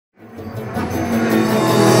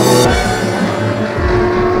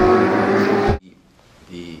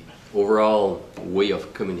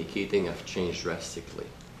communicating have changed drastically.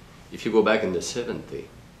 If you go back in the 70s,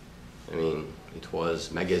 I mean, it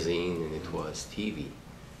was magazine and it was TV.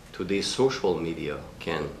 Today, social media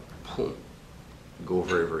can, boom, go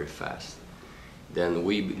very, very fast. Then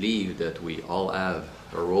we believe that we all have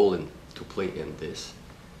a role to play in this.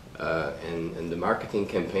 And the marketing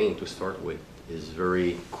campaign, to start with, is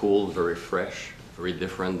very cool, very fresh, very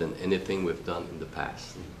different than anything we've done in the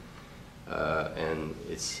past. And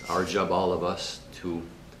it's our job, all of us, to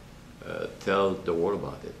tell the world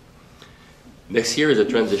about it. Next year is a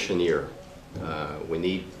transition year. We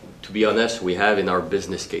need, to be honest, we have in our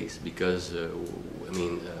business case, because I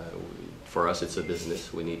mean, for us it's a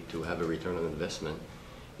business, we need to have a return on investment.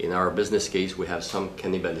 In our business case, we have some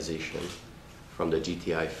cannibalization from the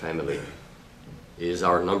GTI family. Is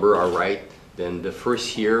our number all right? Then the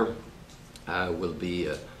first year will be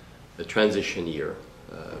a transition year,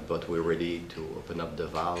 but we're ready to open up the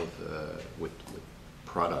valve with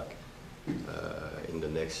product in the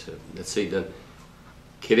next, let's say then,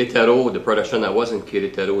 Querétaro, the production, I was in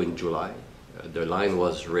Querétaro in July. The line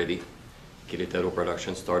was ready. Querétaro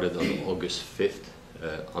production started on August 5th,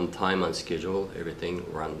 on time, on schedule, everything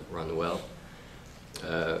ran well.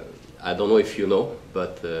 I don't know if you know,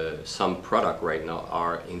 but some product right now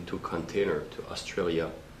are into container to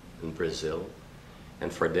Australia and Brazil,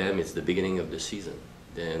 and for them it's the beginning of the season.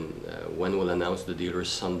 Then when we'll announce the dealers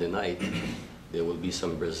Sunday night, there will be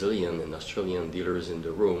some Brazilian and Australian dealers in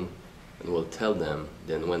the room, and we'll tell them,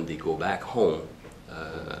 then when they go back home,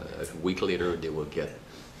 a week later they will get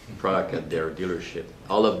product at their dealership.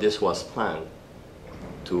 All of this was planned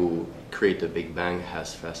to create a big bang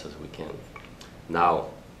as fast as we can. Now,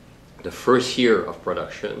 the first year of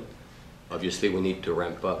production, obviously we need to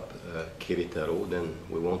ramp up Querétaro, then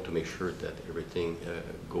we want to make sure that everything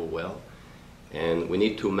go well. And we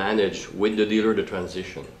need to manage with the dealer the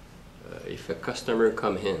transition. If a customer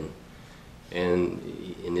come in and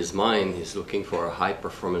in his mind he's looking for a high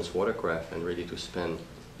performance watercraft and ready to spend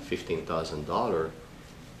 $15,000,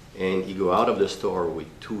 and he go out of the store with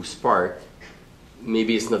 2 Spark,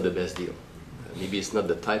 maybe it's not the best deal. Maybe it's not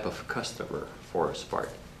the type of customer for a Spark.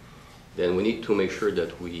 Then we need to make sure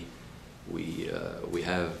that we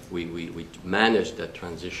manage that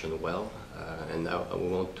transition well, and we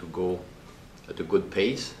want to go at a good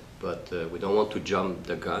pace, but we don't want to jump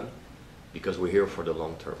the gun, because we're here for the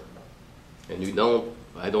long term. And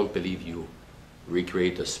I don't believe you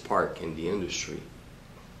recreate a Spark in the industry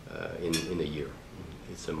in a year.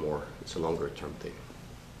 It's a longer term thing.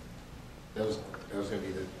 That was going to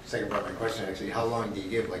be the second part of my question, actually. How long do you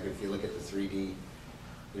give? Like, if you look at the 3D,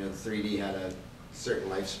 you know, the 3D had a certain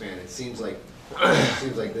lifespan. It seems like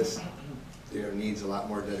this, you know, needs a lot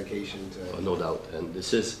more dedication to. Oh, no doubt. And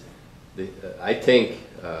this is, I think,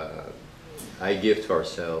 I give to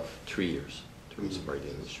ourselves 3 years to inspire the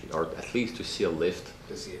industry, or at least to see a lift.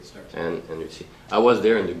 To see it start. And you see, I was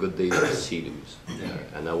there in the good days of Sea-Doos,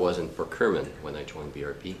 and I was in procurement when I joined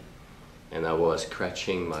BRP, and I was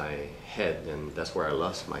scratching my head, and that's where I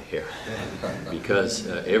lost my hair, because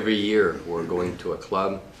every year we're going to a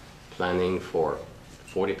club, planning for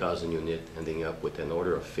 40,000 units, ending up with an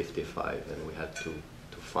order of 55, and we had to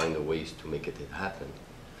find the ways to make it happen.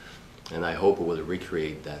 And I hope we will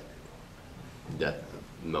recreate that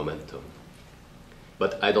momentum.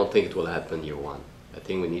 But I don't think it will happen year one. I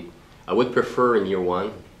think I would prefer in year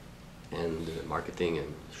one, and marketing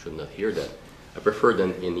and should not hear that, I prefer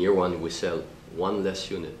that in year one we sell 1 less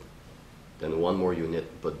unit than 1 more unit,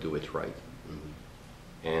 but do it right.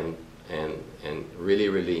 And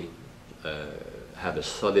really have a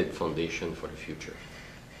solid foundation for the future.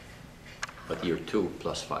 But year 2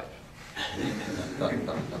 plus 5.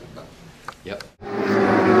 Yep.